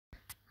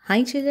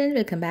Hi children,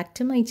 welcome back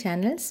to my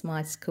channel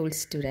Smart School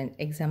Student.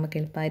 Exam ഒക്കെ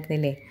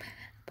എളുപ്പമായിരുന്നില്ലേ?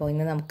 അപ്പോൾ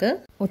ഇന്ന് നമുക്ക്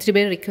ഒത്തിരി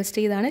പേര്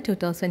റിക്വസ്റ്റ് ചെയ്താണ്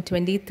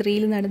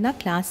 2023 നടന്ന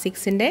class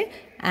 6ൻ്റെ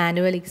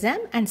annual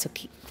exam answer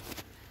key.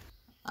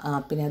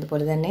 പിന്നെ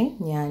അതുപോലെ തന്നെ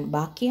ഞാൻ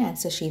ബാക്കി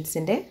ആൻസർ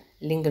ഷീറ്റ്സിൻ്റെ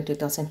ലിങ്ക്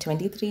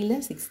 2023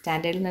 6th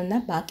സ്റ്റാൻഡേർഡിൽ നടന്ന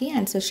ബാക്കി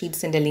ആൻസർ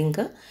ഷീറ്റ്സിൻ്റെ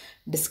ലിങ്ക്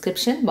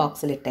ഡിസ്ക്രിപ്ഷൻ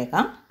ബോക്സിൽ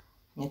ഇട്ടേക്കാം.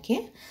 Okay,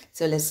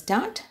 so let's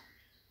start.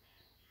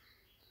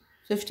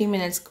 15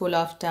 minutes cool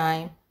off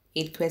time,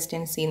 8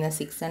 questions in the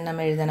 6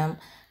 എണ്ണം എഴുതണം.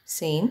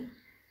 സെയിം.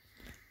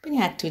 പിന്നെ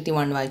ആക്ടിവിറ്റി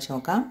 1 വായിച്ച്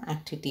നോക്കാം.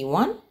 Activity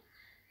 1,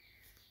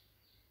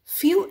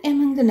 few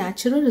among the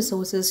natural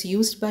resources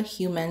used by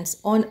humans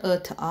on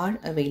earth are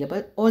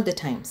available all the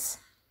times.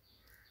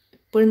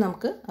 ഇപ്പോഴും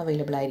നമുക്ക്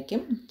available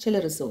ആയിരിക്കും ചില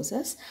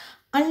resources.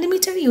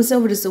 Unlimited use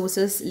of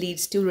resources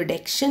leads to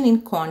reduction in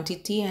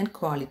quantity and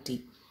quality.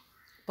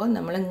 അപ്പോൾ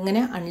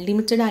നമ്മളിങ്ങനെ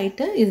unlimited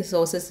ആയിട്ട് ഈ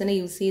റിസോഴ്സസിനെ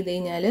യൂസ് ചെയ്ത്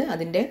കഴിഞ്ഞാൽ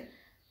അതിൻ്റെ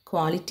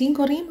ക്വാളിറ്റിയും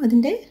കുറയും,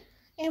 അതിൻ്റെ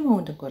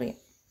എമൗണ്ടും കുറയും.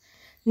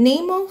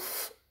 Name of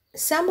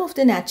some of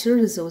the natural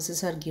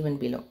resources R given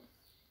below.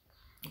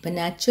 ഇപ്പം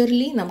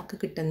നാച്ചുറലി നമുക്ക്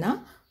കിട്ടുന്ന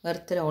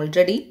എർത്തിൽ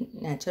ഓൾറെഡി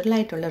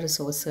നാച്ചുറലായിട്ടുള്ള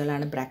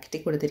റിസോഴ്സുകളാണ്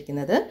ബ്രാക്കറ്റിൽ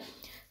കൊടുത്തിരിക്കുന്നത്.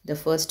 The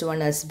first one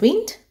is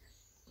wind,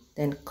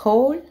 then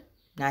call,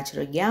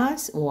 natural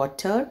gas,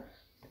 water,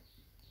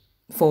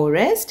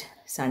 forest,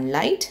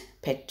 sunlight,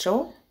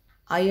 petrol,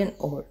 iron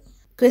or.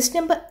 Question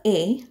number A,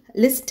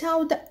 list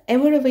out the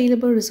ever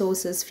available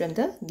resources from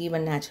the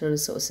given natural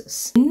resources.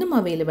 ഇന്നും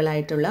available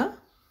ആയിട്ടുള്ള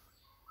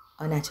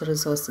natural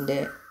റിസോഴ്സിൻ്റെ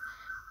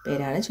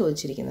പേരാണ്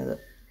ചോദിച്ചിരിക്കുന്നത്.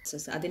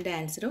 അതിൻ്റെ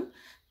ആൻസറും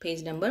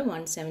page number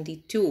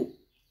 172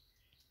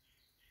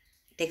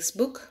 text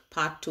book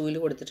part 2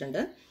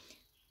 കൊടുത്തിട്ടുണ്ട്.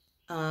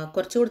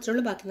 കുറച്ച്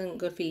കൊടുത്തിട്ടുള്ളൂ, ബാക്കി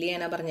നിങ്ങൾക്ക് ഫില്ല്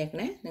ചെയ്യാനാണ്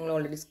പറഞ്ഞേക്കണേ. നിങ്ങൾ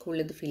ഓൾറെഡി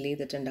സ്കൂളിൽ ഇത് ഫില്ല്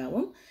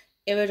ചെയ്തിട്ടുണ്ടാവും.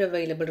 Ever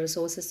available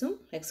റിസോഴ്സസും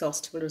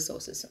exhaustible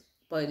റിസോഴ്സസും.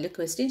 അപ്പോൾ അതിൽ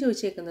ക്വസ്റ്റ്യൻ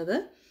ചോദിച്ചേക്കുന്നത്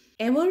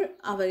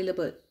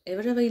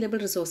എവർ അവൈലബിൾ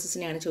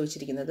റിസോഴ്സസിനെയാണ്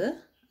ചോദിച്ചിരിക്കുന്നത്.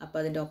 അപ്പോൾ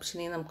അതിൻ്റെ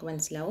ഓപ്ഷനെ നമുക്ക്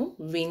മനസ്സിലാവും.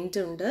 വിൻഡ്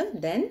ഉണ്ട്,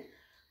 then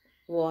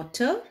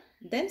water,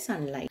 then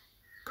sunlight.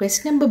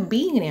 Question number B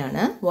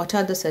ഇങ്ങനെയാണ്. What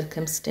are the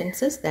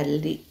circumstances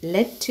that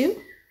led to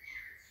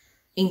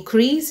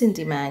increase in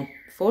demand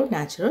for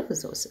natural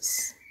resources.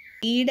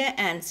 ഈയുടെ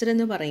ആൻസർ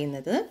എന്ന്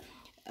പറയുന്നത്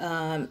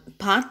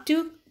പാർട്ട്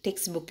 2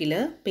 ടെക്സ്റ്റ് ബുക്കിൽ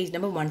പേജ്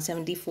നമ്പർ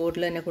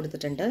 174 തന്നെ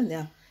കൊടുത്തിട്ടുണ്ട്.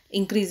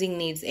 Increasing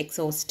needs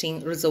exhausting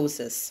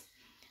resources.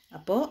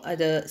 അപ്പോൾ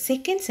അത്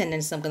സെക്കൻഡ്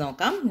സെൻറ്റൻസ് നമുക്ക്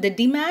നോക്കാം. The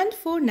demand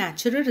for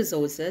natural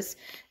resources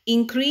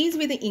increase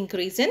with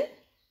increase in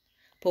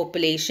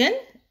population,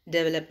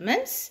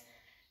 developments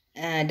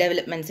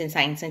in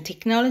science and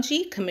technology,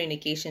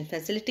 communication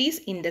facilities,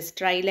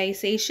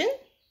 industrialisation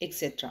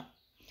etcetera.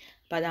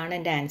 അപ്പോൾ അതാണ്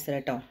എൻ്റെ ആൻസർ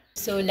കേട്ടോ.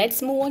 So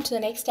let's move on to the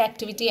next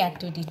activity,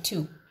 activity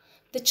 2.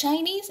 The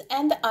Chinese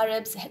and the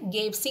Arabs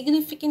gave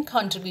significant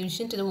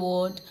contribution to the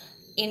world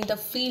in the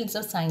fields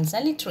of science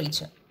and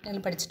literature. നിങ്ങൾ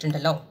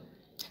പഠിച്ചിട്ടുണ്ടല്ലോ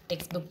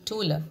textbook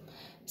 2.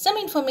 Some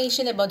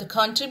information about the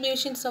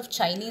contributions of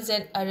Chinese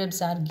and Arabs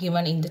are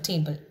given in the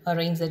table.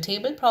 Arrange the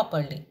table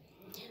properly.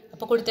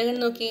 അപ്പോൾ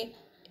കൊടുത്തേക്കുന്നത് നോക്കി,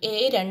 A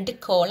 2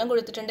 column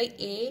കൊടുത്തിട്ടുണ്ട്.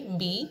 A,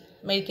 B,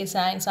 medical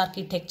science,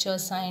 architecture,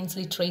 science,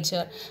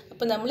 literature.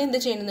 അപ്പോൾ നമ്മൾ എന്ത്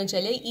ചെയ്യണമെന്ന്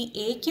വെച്ചാൽ ഈ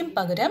എക്കും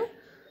പകരം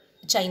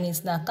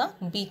ചൈനീസ് എന്നാക്കാം,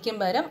 ബിക്കും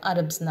പകരം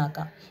അറബ്സ്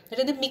എന്നാക്കാം.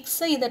 എന്നിട്ട് ഇത് മിക്സ്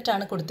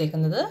ചെയ്തിട്ടാണ്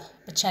കൊടുത്തേക്കുന്നത്.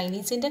 അപ്പോൾ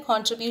ചൈനീസിൻ്റെ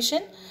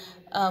കോൺട്രിബ്യൂഷൻ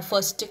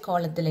ഫസ്റ്റ്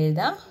കോളത്തിൽ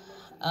എഴുതാം.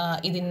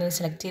 ഇതിൽ നിന്ന്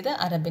സെലക്ട് ചെയ്ത്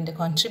അറബിൻ്റെ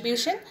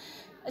കോൺട്രിബ്യൂഷൻ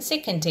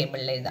സെക്കൻഡ്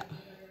ടേബിളിൽ എഴുതാം.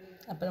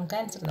 അപ്പോൾ നമുക്ക്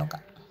ആൻസർ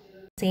നോക്കാം.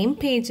 സെയിം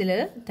പേജിൽ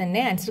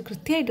തന്നെ ആൻസർ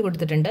കൃത്യമായിട്ട്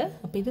കൊടുത്തിട്ടുണ്ട്.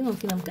 അപ്പോൾ ഇത്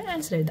നോക്കി നമുക്ക്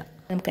ആൻസർ എഴുതാം.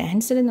 നമുക്ക്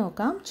ആൻസർ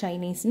നോക്കാം.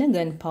 ചൈനീസിന്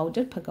gun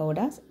powder,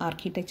 pagodas,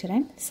 architecture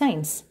and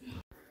science.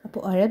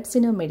 അപ്പോൾ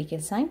അറബ്സിന്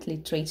മെഡിക്കൽ സയൻസ്,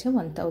 ലിറ്ററേച്ചർ,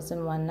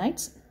 1001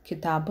 നൈറ്റ്സ്,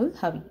 കിതാബുൽ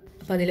ഹവി.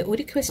 അപ്പോൾ അതിൽ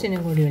ഒരു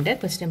ക്വസ്റ്റ്യനും കൂടിയുണ്ട്.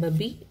 Question number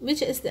B,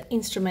 which is the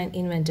instrument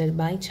invented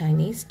by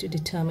Chinese to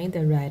determine the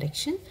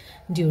direction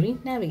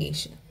during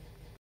navigation.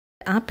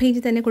 ആ പേജ്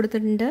തന്നെ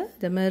കൊടുത്തിട്ടുണ്ട്.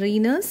 The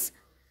മെറീനേഴ്സ്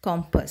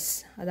compass.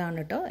 അതാണ്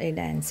കേട്ടോ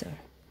എൻ്റെ answer.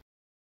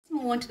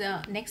 Move on to the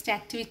next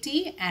activity,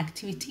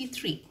 activity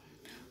 3.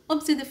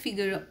 Observe the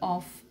figure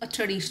of a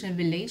traditional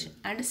village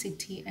and a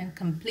city and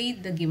complete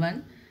the given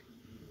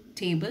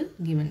table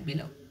given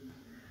below.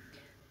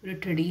 ഒരു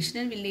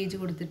traditional village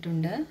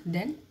കൊടുത്തിട്ടുണ്ട്,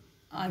 then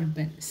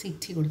urban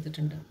city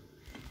കൊടുത്തിട്ടുണ്ട്.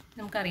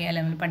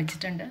 നമുക്കറിയാമല്ലോ, നമ്മൾ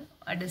പഠിച്ചിട്ടുണ്ട്.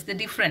 What is the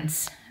difference?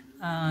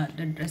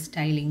 Dress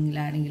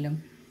സ്റ്റൈലിങ്ങിലാണെങ്കിലും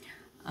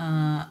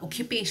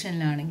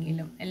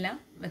ഒക്യുപ്പേഷനിലാണെങ്കിലും എല്ലാം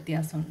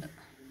വ്യത്യാസമുണ്ട്.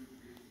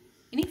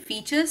 ഇനി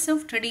features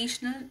of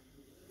traditional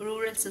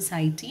rural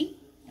society,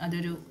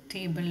 അതൊരു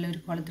ടേബിളിൽ ഒരു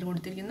കോളത്തിൽ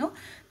കൊടുത്തിരിക്കുന്നു.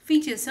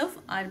 Features of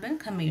urban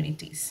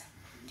communities.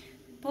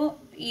 അപ്പോൾ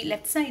ഈ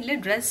ലെഫ്റ്റ് സൈഡിൽ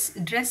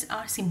ഡ്രസ്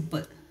ആർ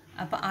സിമ്പിൾ.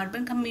 അപ്പോൾ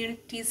അർബൻ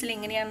കമ്മ്യൂണിറ്റീസിൽ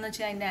എങ്ങനെയാണെന്ന്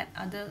വെച്ചാൽ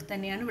അത്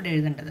തന്നെയാണ് ഇവിടെ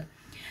എഴുതേണ്ടത്.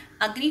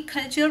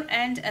 Agriculture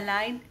and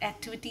allied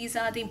activities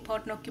are the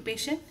important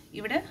occupation.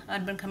 ഇവിടെ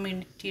അർബൻ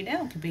കമ്മ്യൂണിറ്റിയുടെ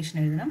ഓക്യുപ്പേഷൻ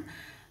എഴുതണം.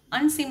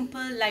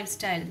 അൺസിമ്പിൾ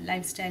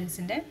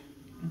ലൈഫ്സ്റ്റൈൽസിൻ്റെ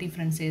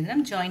ഡിഫറൻസ്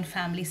എഴുതണം. Joint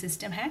family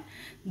system had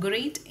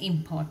great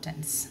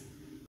importance.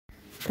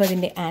 അപ്പോൾ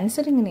അതിൻ്റെ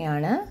ആൻസർ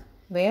ഇങ്ങനെയാണ്.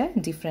 Wear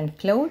different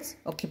clothes,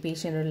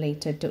 occupation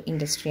related to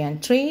industry and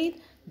trade,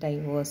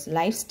 diverse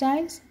life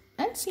styles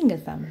and single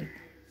family.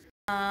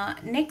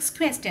 Next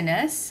question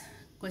is,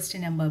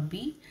 Question number B.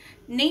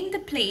 Name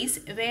the place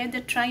where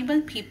the tribal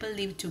people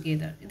live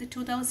together. ഇത്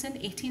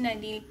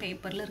 2018-19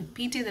 പേപ്പറിൽ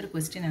repeat ചെയ്തൊരു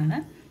question ആണ്.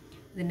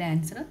 ഇതിൻ്റെ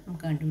answer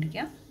നമുക്ക്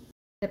കണ്ടുപിടിക്കാം.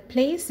 The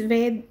place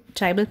where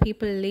tribal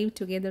people live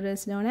together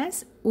is known as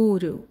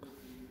Uru.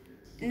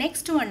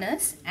 Next one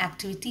is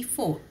activity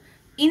 4.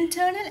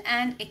 Internal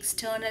and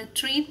external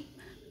trade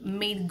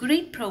made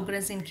great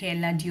progress in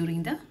Kerala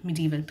during the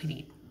medieval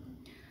period.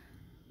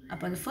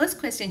 അപ്പോൾ the first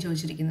question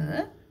ചോദിച്ചിരിക്കുന്നത്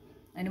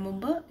അതിന്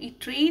മുമ്പ് ഈ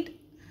trade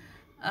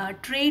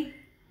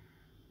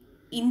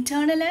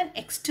internal and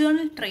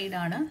external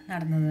ട്രേഡാണ്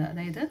നടന്നത്.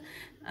 അതായത്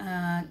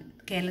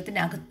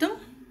കേരളത്തിൻ്റെ അകത്തും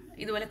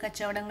ഇതുപോലെ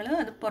കച്ചവടങ്ങൾ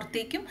അത്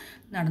പുറത്തേക്കും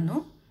നടന്നു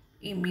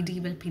ഈ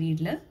മിഡീവൽ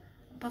പീരീഡിൽ.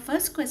 അപ്പോൾ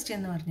ഫസ്റ്റ് ക്വസ്റ്റ്യൻ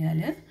എന്ന് പറഞ്ഞാൽ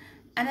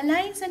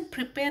analyse and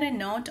prepare A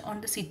not on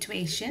the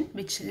situation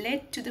which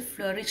led to the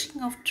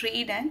flourishing of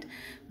trade and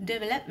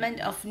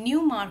development of new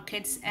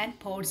markets and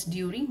ports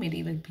during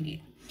medieval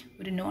period.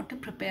 ഒരു നോട്ട്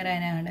പ്രിപ്പയർ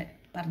ചെയ്യാനാണ്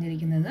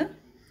പറഞ്ഞിരിക്കുന്നത്.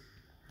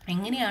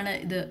 എങ്ങനെയാണ്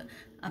ഇത്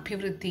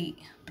അഭിവൃദ്ധി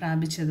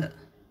പ്രാപിച്ചത്?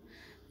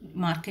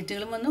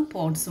 മാർക്കറ്റുകളും വന്നു,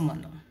 പോർട്സും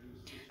വന്നു.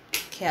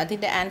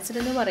 അതിൻ്റെ ആൻസർ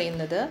എന്ന്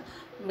പറയുന്നത്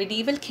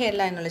മിഡീവൽ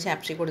കേരള എന്നുള്ള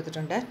ചാപ്റ്ററിൽ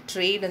കൊടുത്തിട്ടുണ്ട്.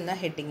 ട്രേഡ് എന്ന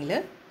ഹെഡിങ്ങിൽ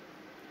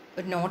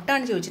ഒരു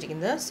നോട്ടാണ്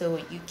ചോദിച്ചിരിക്കുന്നത്. So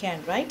you can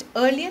write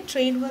earlier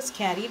trade was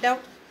carried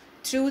out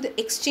through the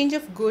exchange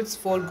of goods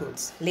for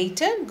goods.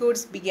 Later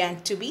goods began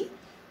to B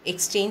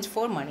exchange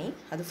for money.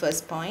 That's the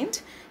first point.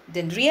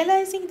 Then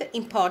realizing the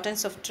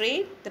importance of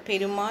trade, the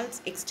Perumals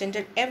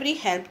extended every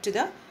help to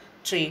the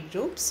trade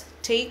groups.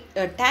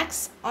 Tax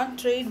on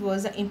trade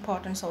was an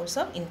important source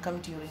of income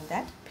during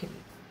that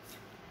period.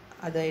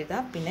 Adayda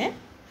pinne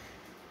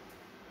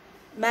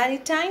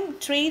maritime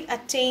trade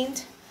attained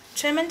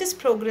tremendous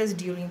progress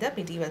during the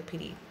medieval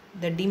period.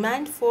 The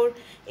demand for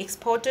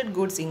exported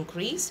goods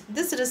increased.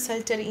 This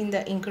resulted in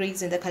the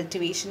increase in the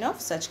cultivation of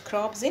such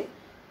crops in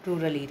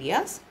rural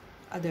areas.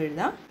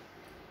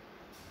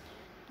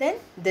 Then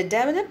the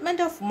development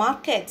of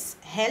markets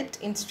helped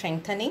in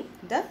strengthening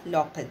the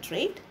local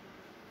trade.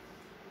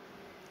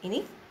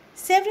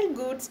 Several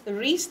goods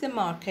reached the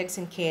markets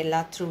in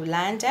Kerala through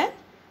land and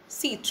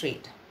sea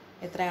trade.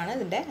 എത്രയാണ്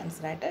ഇതിൻ്റെ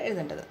ആൻസറായിട്ട്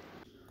എഴുതേണ്ടത്?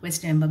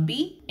 Question number B.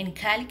 In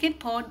Calicut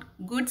port,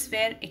 goods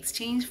were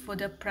exchanged for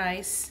the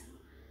price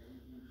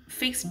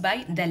fixed by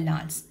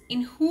dallals.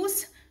 In whose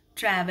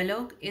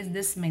travelogue is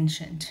this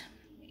mentioned?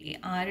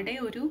 ആരുടെ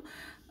ഒരു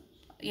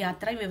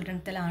യാത്രാ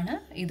വിവരണത്തിലാണ്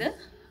ഇത്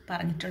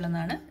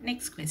പറഞ്ഞിട്ടുള്ളതാണ്?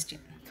 Next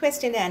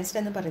ക്വസ്റ്റ്യൻ്റെ answer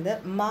എന്ന്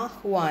പറയുന്നത് മാ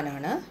ഹുവാൻ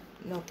ആണ്.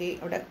 നോക്കി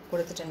അവിടെ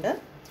കൊടുത്തിട്ടുണ്ട്.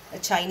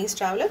 Chinese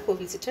traveller who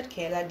visited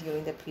Kerala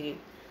during the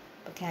period.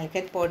 അപ്പോൾ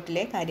കാലിക്കറ്റ്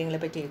പോർട്ടിലെ കാര്യങ്ങളെ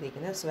പറ്റി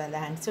എഴുതിയിരിക്കുന്നത്. സോ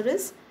ദ ആൻസർ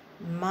ഇസ്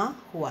മാ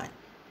Juan.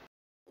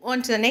 On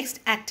to the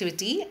next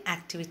activity,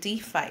 activity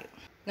 5.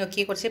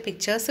 നോക്കി കുറച്ച്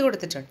പിക്ചേഴ്സ്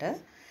കൊടുത്തിട്ടുണ്ട്.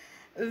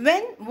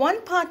 When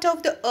one part of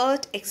the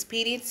earth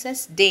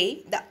experiences day,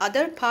 the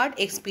other part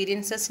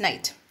experiences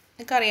night.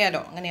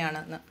 നിങ്ങൾക്കറിയാലോ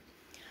അങ്ങനെയാണെന്ന്.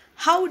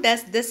 How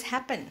does this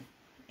happen?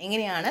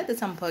 എങ്ങനെയാണ് ഇത്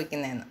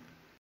സംഭവിക്കുന്നതെന്ന്?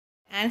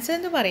 ആൻസർ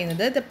എന്ന്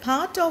പറയുന്നത് the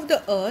part of the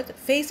earth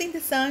facing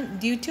the sun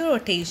due to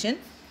rotation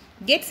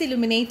gets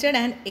illuminated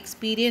and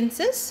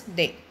experiences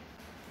day.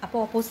 അപ്പോൾ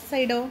opposite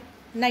സൈഡോ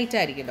night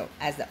ആയിരിക്കുമല്ലോ.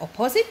 As the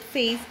opposite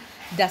face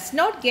does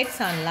not get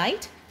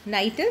sunlight,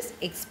 night is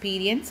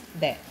experienced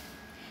there.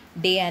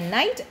 Day and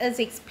night is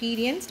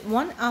experienced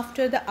one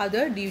after the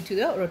other due to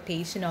the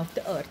rotation of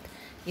the earth.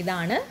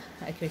 ഇതാണ്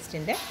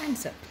ക്വസ്റ്റ്യൻ്റെ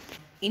answer.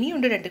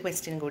 ഇനിയുണ്ട് 2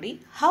 question കൂടി.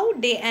 How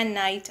day and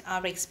night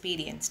R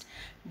experienced?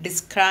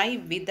 Describe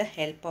with the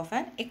help of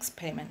an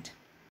experiment.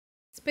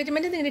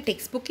 Experiment നിങ്ങളുടെ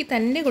text ബുക്കിൽ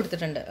തന്നെ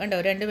കൊടുത്തിട്ടുണ്ട്. കണ്ടോ,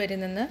 2 പേരിൽ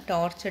നിന്ന്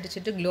ടോർച്ച്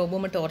അടിച്ചിട്ട്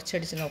ഗ്ലോബും ടോർച്ച്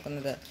അടിച്ച്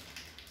നോക്കുന്നത്.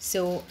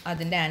 സോ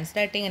അതിൻ്റെ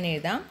ആൻസറായിട്ട് ഇങ്ങനെ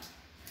എഴുതാം.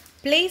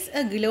 Place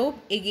A globe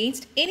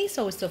against any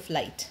source of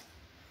light.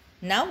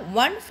 Now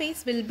one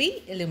face will be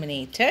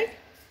illuminated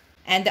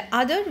and the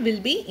other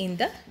will be in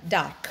the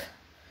dark.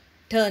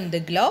 Turn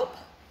the globe.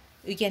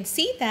 You can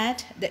see that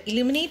the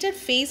illuminated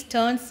face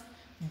turns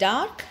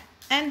dark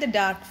and the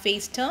dark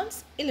face turns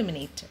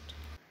illuminated.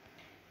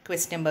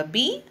 Question number B.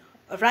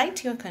 Write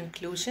your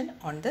conclusion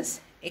on this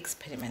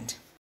experiment.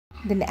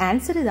 The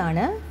answer is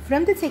Anna.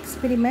 From this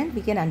experiment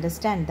we can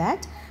understand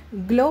that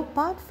globe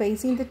part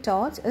facing the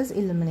torch is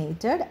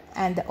illuminated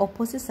and the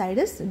opposite side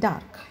is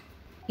dark.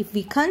 If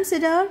we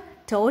consider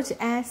torch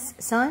as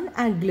sun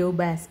and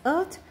globe as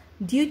earth,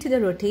 due to the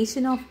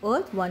rotation of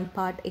earth, one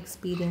part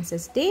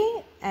experiences day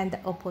and the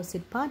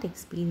opposite part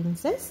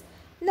experiences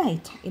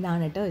night.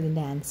 ഇതാണ് കേട്ടോ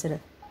ഇതിൻ്റെ answer.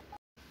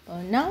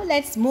 Now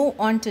let's move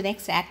on to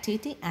next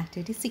activity,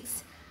 activity 6.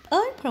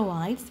 Earth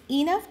provides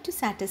enough to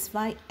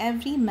satisfy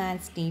every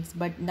man's needs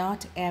but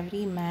not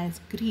every man's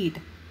greed.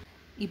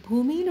 ഈ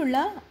ഭൂമിയിലുള്ള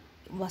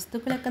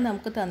വസ്തുക്കളൊക്കെ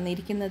നമുക്ക്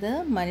തന്നിരിക്കുന്നത്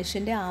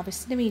മനുഷ്യൻ്റെ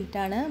ആവശ്യത്തിന്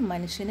വേണ്ടിയിട്ടാണ്,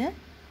 മനുഷ്യന്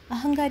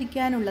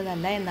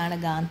അഹങ്കരിക്കാനുള്ളതല്ല എന്നാണ്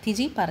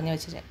ഗാന്ധിജി പറഞ്ഞു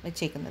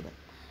വെച്ചേക്കുന്നത്.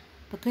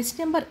 അപ്പോൾ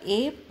ക്വസ്റ്റ്യൻ നമ്പർ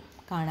എ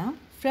കാണാം.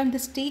 From the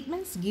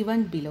statements given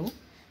below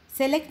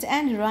select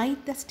and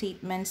write the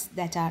statements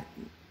that are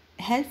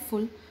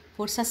helpful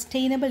for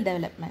sustainable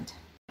development.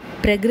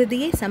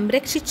 പ്രകൃതിയെ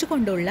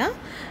സംരക്ഷിച്ചുകൊണ്ടുള്ള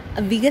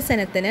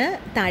വികസനത്തിന്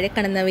താഴെ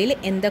കാണുന്നവയിൽ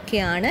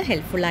എന്തൊക്കെയാണ്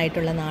ഹെൽപ്ഫുൾ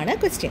ആയിട്ടുള്ളതാണ്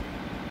ക്വസ്റ്റ്യൻ.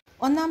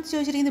 ഒന്നാമത്തെ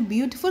ചോദിച്ചിരിക്കുന്നത്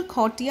ബ്യൂട്ടിഫുൾ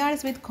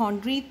കോർട്ട്യാർഡ്സ് വിത്ത്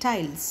കോൺക്രീറ്റ്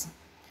ടൈൽസ്.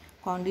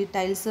 കോൺക്രീറ്റ്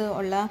ടൈൽസ്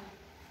ഉള്ള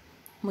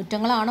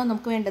മുറ്റങ്ങളാണോ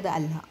നമുക്ക് വേണ്ടത്?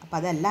 അല്ല. അപ്പോൾ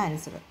അതല്ല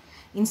answer.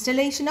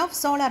 Installation of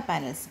solar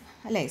panels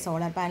അല്ലേ?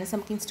 സോളാർ പാനൽസ്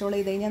നമുക്ക് ഇൻസ്റ്റാൾ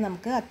ചെയ്ത് കഴിഞ്ഞാൽ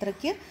നമുക്ക്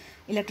അത്രയ്ക്ക്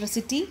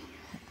ഇലക്ട്രിസിറ്റി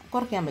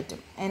കുറയ്ക്കാൻ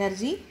പറ്റും.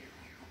 എനർജി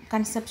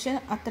കൺസപ്ഷൻ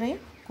അത്രയും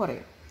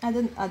കുറയും.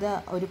 അത്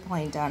ഒരു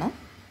പോയിൻ്റാണ്.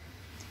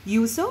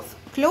 Use of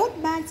cloth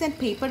bags and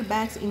paper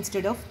bags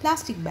instead of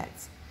plastic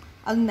bags.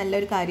 അത്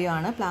നല്ലൊരു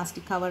കാര്യമാണ്.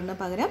 പ്ലാസ്റ്റിക് കവറിന്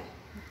പകരം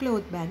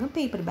ക്ലോത്ത് ബാഗും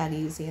പേപ്പർ ബാഗ്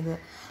യൂസ് ചെയ്യുന്നത്.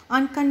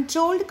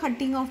 Uncontrolled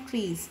cutting of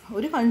trees.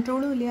 ഒരു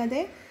കൺട്രോളും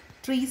ഇല്ലാതെ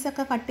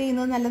ട്രീസൊക്കെ കട്ട്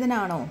ചെയ്യുന്നത്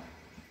നല്ലതിനാണോ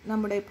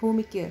നമ്മുടെ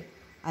ഭൂമിക്ക്?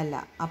 അല്ല.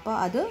 അപ്പോൾ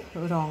അത്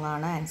റോങ്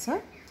ആണ് answer.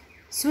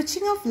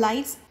 Switching of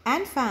lights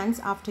and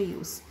fans after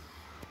use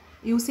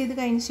ചെയ്ത്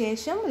കഴിഞ്ഞ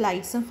ശേഷം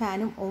ലൈറ്റ്സും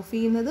ഫാനും ഓഫ്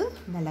ചെയ്യുന്നത്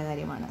നല്ല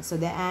കാര്യമാണ്. So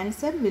the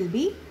answer will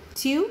be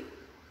 2,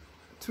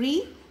 3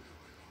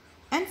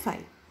 and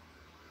 5.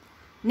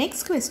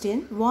 Next question,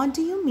 what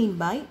do you mean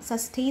by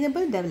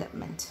sustainable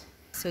development?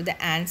 So the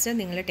answer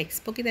നിങ്ങളുടെ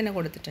ടെക്സ്റ്റ് ബുക്കിൽ തന്നെ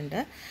കൊടുത്തിട്ടുണ്ട്.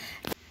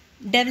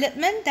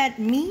 Development that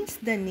meets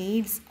the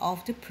needs of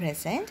the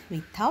present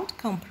without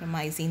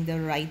compromising the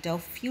right of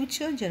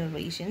future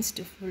generations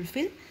to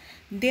fulfill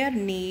their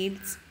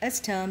needs is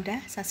termed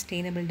as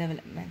sustainable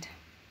development.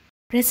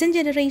 Present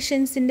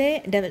ജനറേഷൻസിൻ്റെ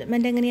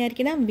development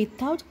എങ്ങനെയായിരിക്കണം?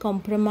 Without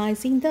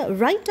compromising the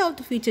right of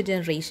the future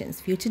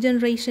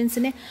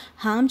ജനറേഷൻസിനെ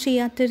Ham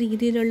ചെയ്യാത്ത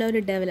രീതിയിലുള്ള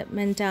ഒരു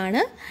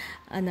ഡെവലപ്മെൻറ്റാണ്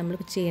നമ്മൾ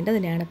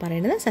ചെയ്യേണ്ടതിനെയാണ്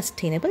പറയുന്നത്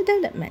sustainable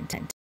development.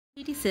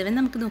 87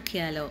 നമുക്ക്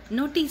നോക്കിയാലോ.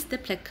 Notice the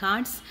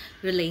placards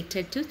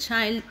related to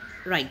child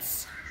rights.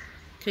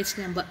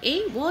 Question number A,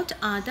 what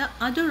are the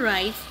other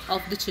rights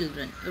of the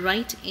children?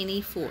 Right any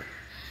 4.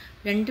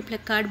 2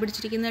 placard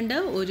പിടിച്ചിരിക്കുന്നുണ്ട്.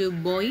 ഒരു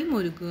ബോയും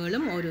ഒരു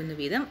ഗേളും ഓരോന്ന്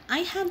വീതം. I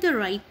have the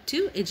right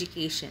to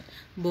education.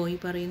 Boy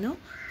പറയുന്നു.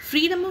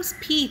 Freedom of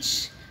speech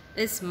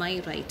is my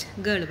right.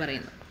 Girl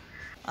പറയുന്നു.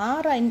 ആ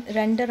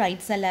 2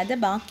 rights അല്ലാതെ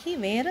ബാക്കി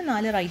വേറെ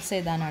 4 റൈറ്റ്സ്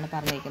എഴുതാനാണ്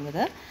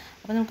പറഞ്ഞിരിക്കുന്നത്.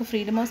 അപ്പോൾ നമുക്ക്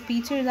ഫ്രീഡം ഓഫ്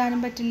സ്പീച്ച് എഴുതാനും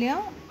പറ്റില്ല,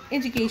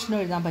 എഡ്യൂക്കേഷനും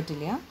എഴുതാൻ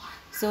പറ്റില്ല.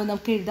 സോ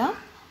നമുക്ക് എഴുതാം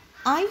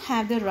I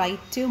have the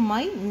right to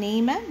my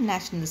name and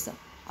nationalism.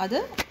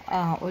 അത്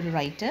ഒരു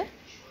right.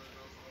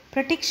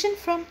 Protection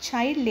from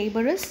child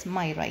labour is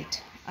my right.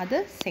 അത്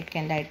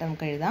സെക്കൻഡായിട്ട്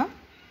നമുക്ക് എഴുതാം.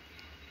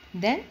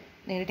 ദെൻ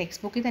നിങ്ങളുടെ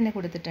ടെക്സ്റ്റ് ബുക്കിൽ തന്നെ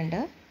കൊടുത്തിട്ടുണ്ട്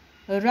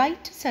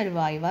right to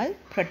survival,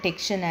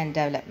 protection and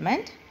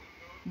development.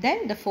 Then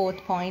the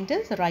 4th point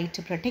is right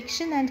to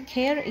protection and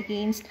care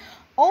against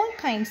all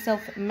kinds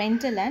of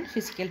mental and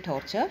physical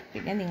torture.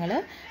 പിന്നെ നിങ്ങൾ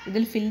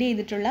ഇതിൽ ഫില്ല്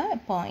ചെയ്തിട്ടുള്ള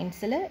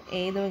പോയിൻറ്റ്സിൽ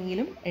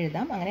ഏതെങ്കിലും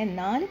എഴുതാം. അങ്ങനെ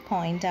 4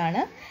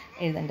 പോയിൻ്റാണ്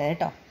എഴുതേണ്ടത്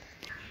കേട്ടോ.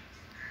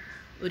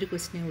 ഒരു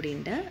ക്വസ്റ്റ്യൻ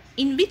കൂടിയുണ്ട്.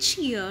 In which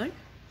year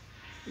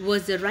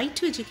was the Right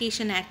to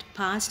Education Act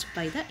passed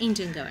by the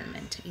Indian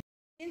government?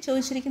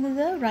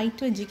 ചോദിച്ചിരിക്കുന്നത് റൈറ്റ്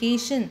ടു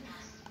എഡ്യൂക്കേഷൻ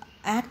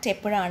ആക്ട്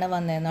എപ്പോഴാണ്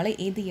വന്നതെന്നുള്ള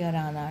ഏത് ഇയർ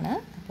ആണെന്നാണ്.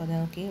 അപ്പോൾ അത്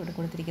നോക്കി ഇവിടെ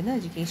കൊടുത്തിരിക്കുന്നത്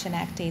എഡ്യൂക്കേഷൻ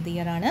ആക്ട് ഏത്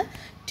ഇയർ ആണ്?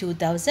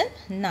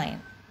 2009.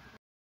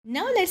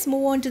 Now let's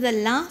move on to the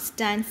last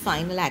and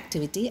final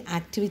activity,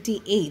 activity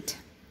 8.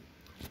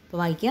 അപ്പോൾ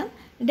വായിക്കാം.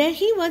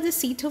 Delhi was the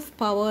seat of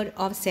power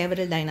of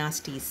several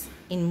dynasties.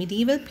 In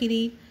medieval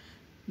period,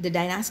 the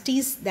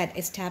dynasties that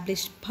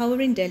established power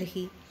in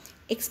Delhi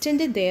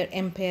extended their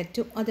empire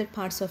to other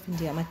parts of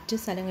India. മറ്റ്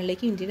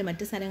സ്ഥലങ്ങളിലേക്കും ഇന്ത്യയുടെ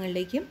മറ്റ്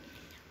സ്ഥലങ്ങളിലേക്കും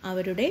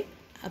അവരുടെ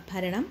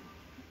ഭരണം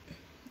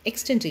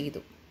extend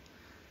ചെയ്തു.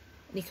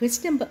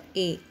 Question number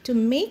A. To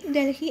make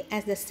Delhi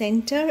as the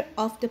center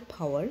of the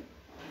power,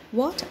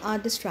 what are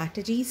the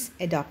strategies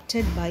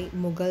adopted by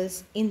Mughals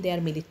in their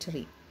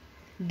military?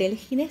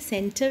 ഡൽഹിനെ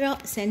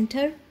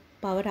centre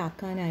power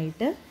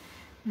ആക്കാനായിട്ട്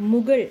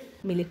Mughal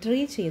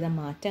military ചെയ്ത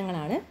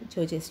മാറ്റങ്ങളാണ്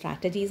ചോദിച്ചത്.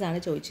 സ്ട്രാറ്റജീസാണ്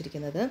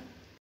ചോദിച്ചിരിക്കുന്നത്.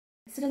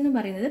 ആൻസർ എന്ന്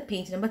പറയുന്നത്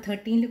പേജ് നമ്പർ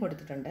 13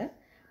 കൊടുത്തിട്ടുണ്ട്.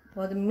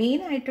 അപ്പോൾ അത്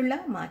മെയിനായിട്ടുള്ള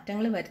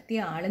മാറ്റങ്ങൾ വരുത്തിയ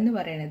ആളെന്ന്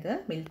പറയുന്നത്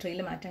മിലിറ്ററിയിൽ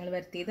മാറ്റങ്ങൾ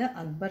വരുത്തിയത്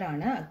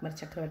അക്ബറാണ്, അക്ബർ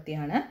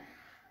ചക്രവർത്തിയാണ്.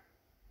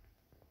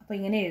 അപ്പോൾ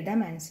ഇങ്ങനെ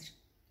എഴുതാം answer.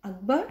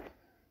 Akbar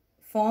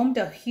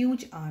formed A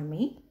huge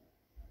army.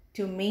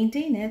 To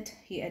maintain it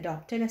he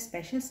adopted A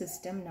special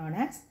system known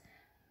as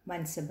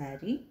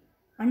മൻസബാരി.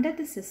 Under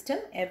the system,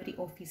 every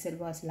officer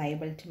was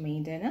liable to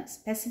maintain a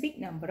specific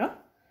number of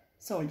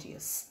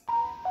soldiers.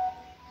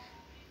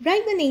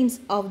 Write the names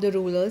of the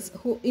rulers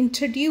who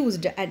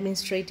introduced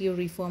administrative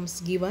reforms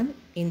given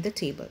in the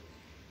table.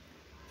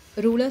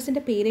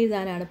 റൂളേഴ്സിൻ്റെ പേര്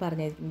എഴുതാനാണ്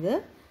പറഞ്ഞിരുന്നത്.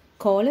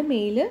 Column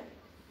എയിൽ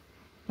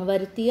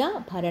വരുത്തിയ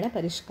ഭരണ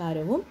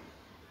പരിഷ്കാരവും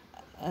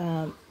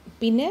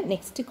പിന്നെ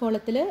next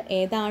കോളത്തിൽ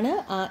ഏതാണ്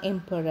ആ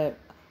എംപറർ,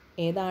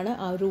 ഏതാണ്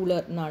ആ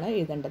റൂളർ എന്നാണ്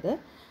എഴുതേണ്ടത്.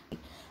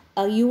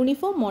 A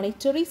uniform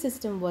monetary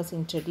system was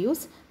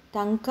introduced.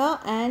 Tanka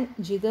and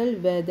Jigal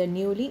were the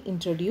newly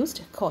introduced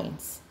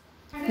coins.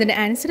 ഇതിൻ്റെ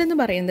ആൻസർ എന്ന്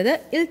പറയുന്നത്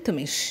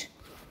Iltutmish.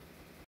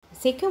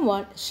 Second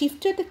one,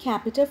 shifted the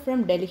capital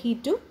from Delhi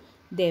to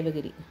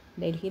Devagiri.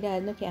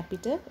 ഡൽഹിയിലായിരുന്നു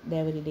capital,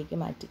 ദേവഗിരിയിലേക്ക്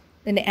മാറ്റി.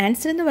 ഇതിൻ്റെ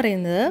ആൻസർ എന്ന്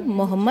പറയുന്നത്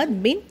മുഹമ്മദ്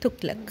ബിൻ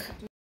തുഗ്ലക്.